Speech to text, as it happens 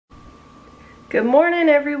Good morning,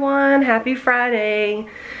 everyone. Happy Friday.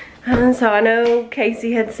 So I know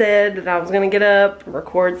Casey had said that I was going to get up and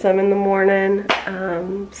record some in the morning.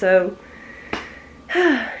 So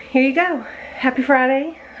here you go. Happy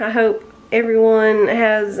Friday. I hope everyone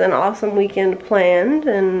has an awesome weekend planned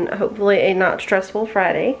and hopefully a not stressful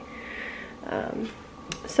Friday.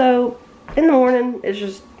 So in the morning it's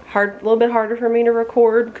just a little bit harder for me to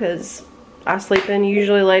record because I sleep in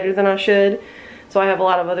usually later than I should. So I have a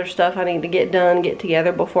lot of other stuff I need to get done, get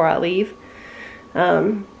together before I leave.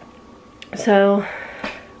 So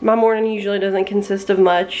my morning usually doesn't consist of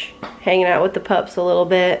much. Hanging out with the pups a little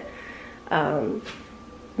bit.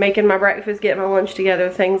 Making my breakfast, getting my lunch together,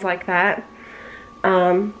 things like that.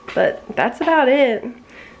 But that's about it.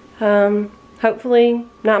 Hopefully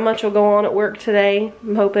not much will go on at work today.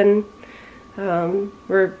 I'm hoping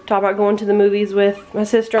we're talking about going to the movies with my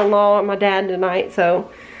sister-in-law and my dad tonight,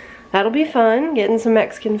 so that'll be fun, getting some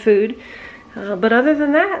Mexican food. But other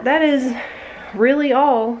than that, that is really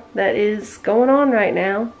all that is going on right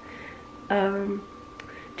now.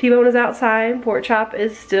 T-Bone is outside. Pork Chop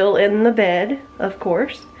is still in the bed, of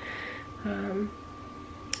course. But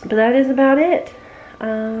that is about it.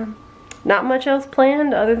 Not much else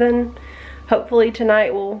planned other than hopefully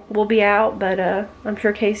tonight we'll be out, but I'm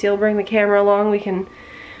sure Casey will bring the camera along. We can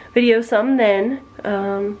video some then.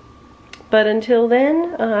 But until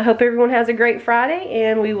then, I hope everyone has a great Friday,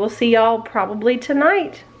 and we will see y'all probably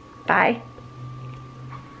tonight. Bye.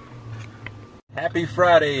 Happy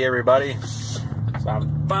Friday, everybody. So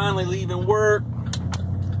I'm finally leaving work.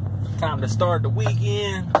 Time to start the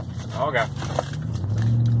weekend. Oh, God.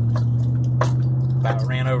 About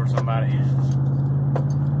ran over somebody.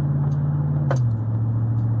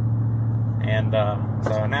 And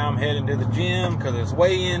so now I'm heading to the gym because it's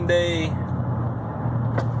weigh-in day.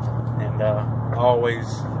 And I always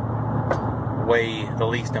weigh the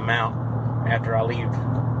least amount after I leave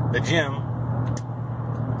the gym.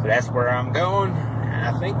 So that's where I'm going. And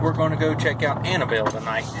I think we're going to go check out Annabelle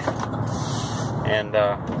tonight. And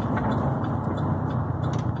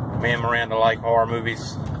me and Miranda like horror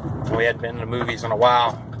movies. We hadn't been to the movies in a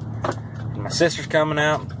while. And my sister's coming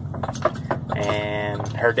out. And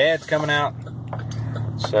her dad's coming out.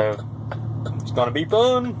 So it's going to be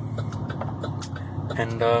fun.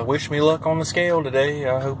 And wish me luck on the scale today.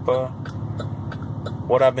 I hope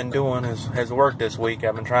what I've been doing has worked this week.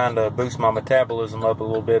 I've been trying to boost my metabolism up a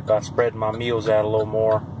little bit by spreading my meals out a little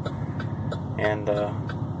more. And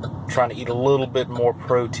trying to eat a little bit more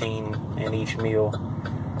protein in each meal.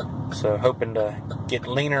 So hoping to get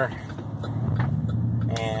leaner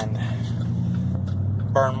and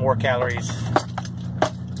burn more calories.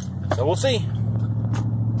 So we'll see.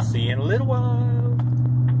 See you in a little while.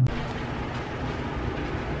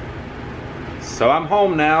 So I'm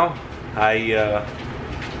home now. I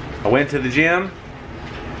went to the gym,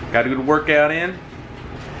 got a good workout in,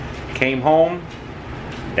 came home,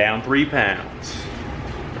 down 3 pounds.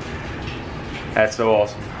 That's so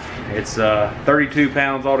awesome. It's 32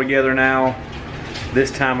 pounds altogether now. This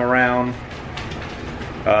time around,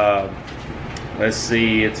 let's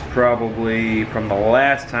see, it's probably from the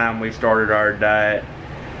last time we started our diet,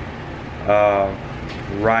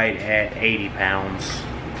 right at 80 pounds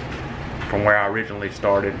from where I originally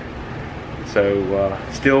started. So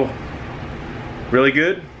still really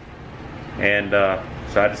good. And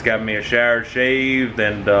so I just got me a shower, shaved,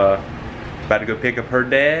 and about to go pick up her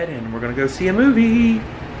dad, and we're gonna go see a movie.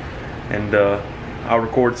 And I'll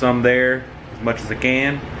record some there as much as I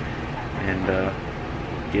can, and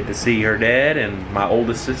get to see her dad and my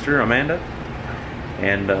oldest sister Amanda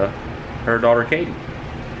and her daughter Katie.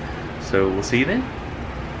 So we'll see you then.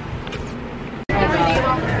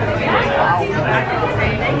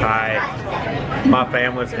 Hi, my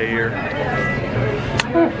family's here.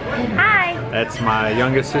 Hi. That's my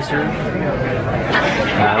youngest sister,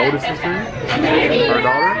 my oldest sister, her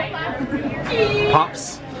daughter,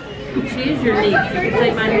 Pops. She's your niece. You can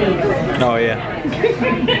say my niece. Oh yeah.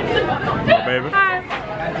 My baby. Hi.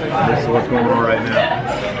 This is what's going on right now.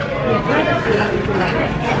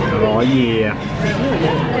 Oh yeah.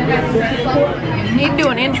 You need to do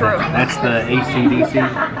an intro. That's the ACDC,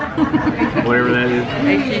 whatever that is.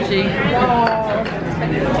 ACC.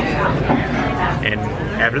 And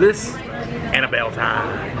after this, Annabelle time.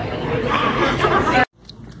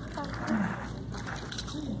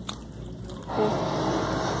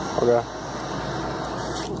 Okay.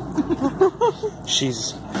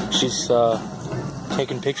 she's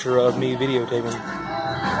taking a picture of me videotaping.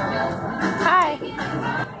 Hi.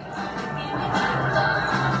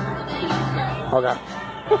 Okay.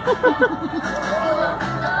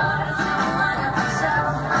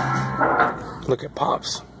 Look at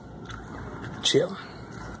Pops. chilling.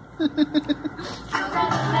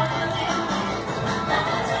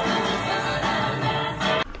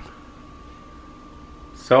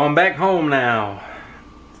 So I'm back home now.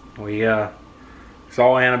 We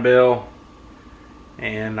saw Annabelle,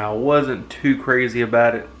 and I wasn't too crazy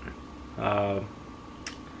about it. I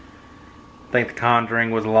think The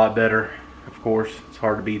Conjuring was a lot better. Of course, it's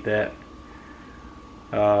hard to beat that.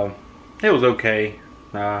 It was okay.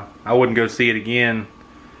 I wouldn't go see it again,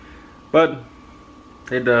 but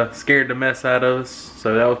it scared the mess out of us,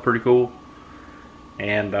 so that was pretty cool.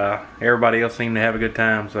 And everybody else seemed to have a good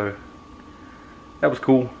time, so that was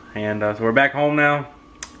cool. And so we're back home now,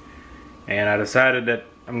 and I decided that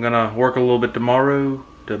I'm gonna work a little bit tomorrow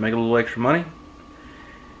to make a little extra money,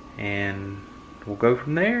 and we'll go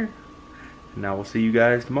from there. And I will see you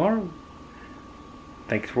guys tomorrow.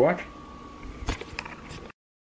 Thanks for watching.